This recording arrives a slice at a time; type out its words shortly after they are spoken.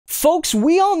Folks,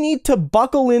 we all need to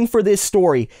buckle in for this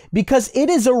story because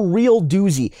it is a real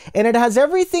doozy, and it has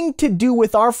everything to do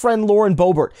with our friend Lauren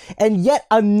Boebert, and yet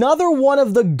another one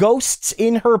of the ghosts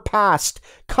in her past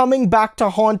coming back to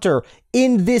haunt her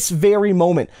in this very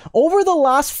moment. Over the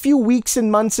last few weeks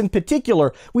and months in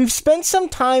particular, we've spent some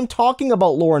time talking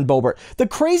about Lauren Boebert. The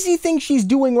crazy thing she's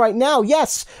doing right now,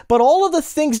 yes, but all of the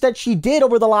things that she did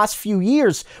over the last few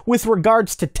years with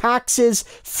regards to taxes,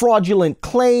 fraudulent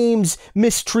claims,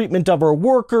 mistreatment of her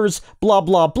workers, blah,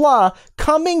 blah, blah,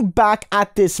 coming back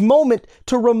at this moment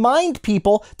to remind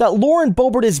people that Lauren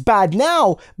Boebert is bad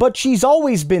now, but she's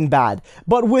always been bad.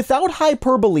 But without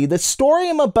hyperbole, the story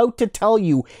I'm about to tell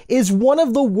you is one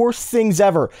of the worst things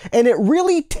ever, and it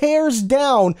really tears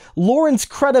down Lauren's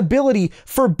credibility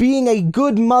for being a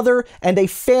good mother and a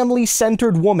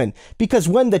family-centered woman, because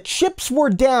when the chips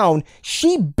were down,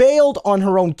 she bailed on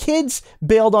her own kids,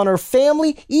 bailed on her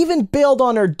family, even bailed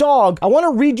on her dog. I want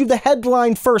to read you the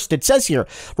headline first. It says here,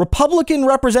 Republican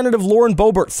Representative Lauren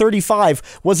Boebert,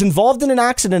 35, was involved in an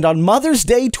accident on Mother's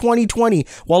Day 2020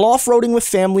 while off-roading with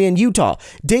family in Utah.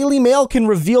 Daily Mail can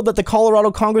reveal that the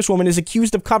Colorado Congresswoman is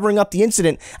accused of covering up the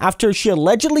incident after she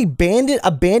allegedly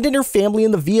abandoned her family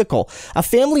in the vehicle. A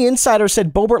family insider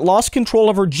said Boebert lost control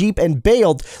of her Jeep and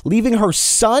bailed, leaving her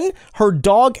son, her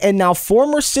dog, and now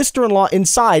former sister-in-law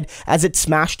inside as it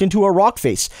smashed into a rock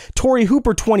face. Tori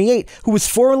Hooper, 28, who was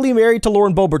formerly married to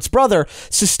Lauren Boebert's brother,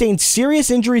 sustained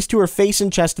serious injuries to her face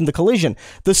and chest in the collision.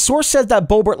 The source says that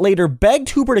Boebert later begged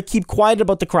Hooper to keep quiet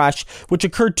about the crash, which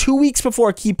occurred 2 weeks before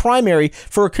a key primary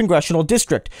for a congressional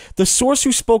district. The source,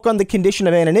 who spoke on the condition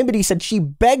of anonymity, said she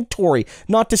begged Tori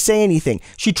not to say anything.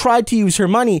 She tried to use her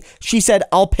money. She said,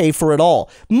 "I'll pay for it all."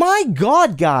 My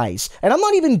God, guys. And I'm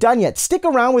not even done yet. Stick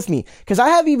around with me because I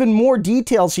have even more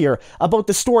details here about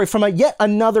the story from yet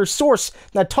another source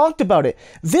that talked about it.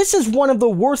 This is one of the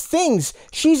worst things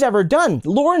she's ever done.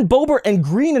 Lauren Boebert and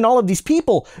Green and all of these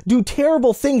people do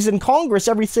terrible things in Congress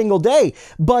every single day,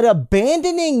 but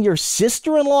abandoning your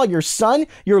sister-in-law, your son,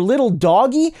 your little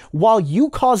doggy while you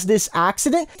cause this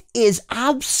accident is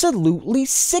absolutely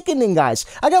sickening, guys.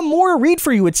 I got more to read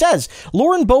for you. It says,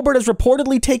 Lauren Boebert has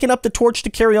reportedly taken up the torch to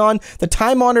carry on the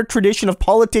time-honored tradition of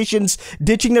politicians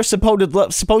ditching their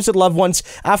supposed loved ones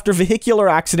after vehicular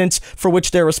accidents for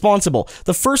which they're responsible.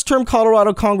 The first-term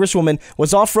Colorado Congresswoman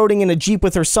was off-roading in a Jeep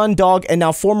with her son, dog, and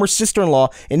now former sister-in-law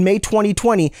in May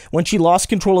 2020 when she lost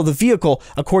control of the vehicle,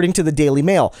 according to the Daily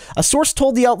Mail. A source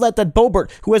told the outlet that Boebert,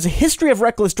 who has a history of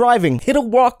reckless driving, hit a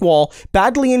rock wall,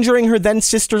 badly injuring her then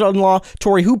sister-in-law,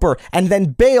 Tori Hooper, and then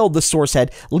bailed, the source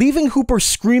said, leaving Hooper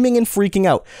screaming and freaking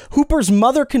out. Hooper's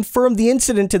mother confirmed the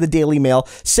incident to the Daily Mail,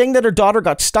 saying that her daughter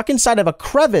got stuck inside of a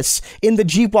crevice in the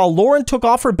Jeep while Lauren took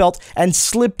off her belt and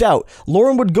slipped out.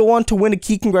 Lauren would go on to win a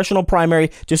key congressional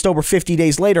primary just over 50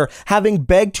 days later, having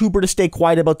begged Hooper to stay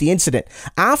quiet about the incident.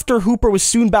 After, Hooper was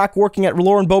soon back working at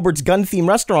Lauren Boebert's gun-themed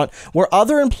restaurant, where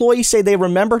other employees say they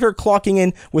remembered her clocking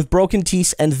in with broken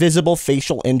teeth and visible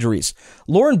facial injuries.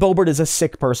 Lauren Boebert is a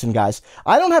sick person, guys.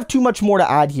 I don't have too much more to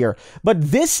add here,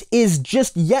 but this is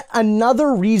just yet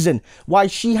another reason why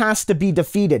she has to be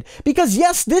defeated. Because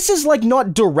yes, this is like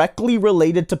not directly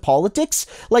related to politics.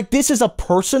 Like, this is a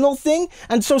personal thing.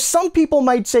 And so some people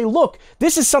might say, look,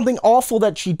 this is something awful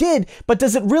that she did, but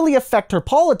does it really affect her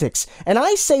politics? And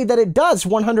I say that it does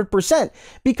 100%,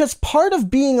 because part of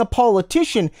being a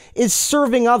politician is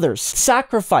serving others,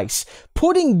 sacrifice,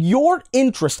 putting your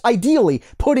interest, ideally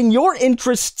putting your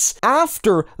interests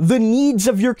after the needs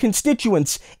of your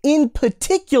constituents, in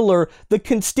particular the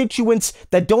constituents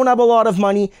that don't have a lot of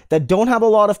money, that don't have a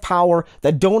lot of power,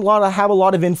 that don't have a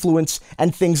lot of influence,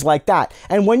 and things like that.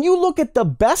 And when you look at the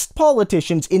best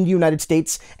politicians in the United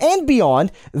States and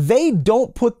beyond, they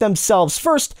don't put themselves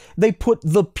first, they put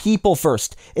the people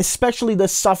first, especially the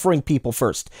suffering people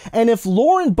first. And if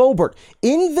Lauren Boebert,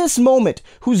 in this moment,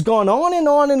 who's gone on and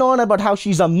on and on about how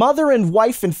she's a mother and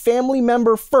wife and family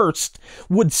member first,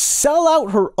 would sell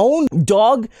out her own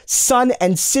dog, son,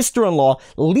 and sister-in-law,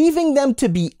 leaving them to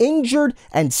be injured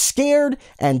and scared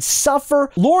and suffer,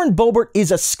 Lauren Boebert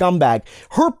is a scumbag.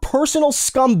 Her personal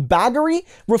scumbaggery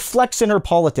reflects in her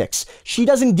politics. She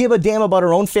doesn't give a damn about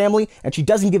her own family, and she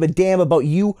doesn't give a damn about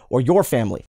you or your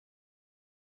family.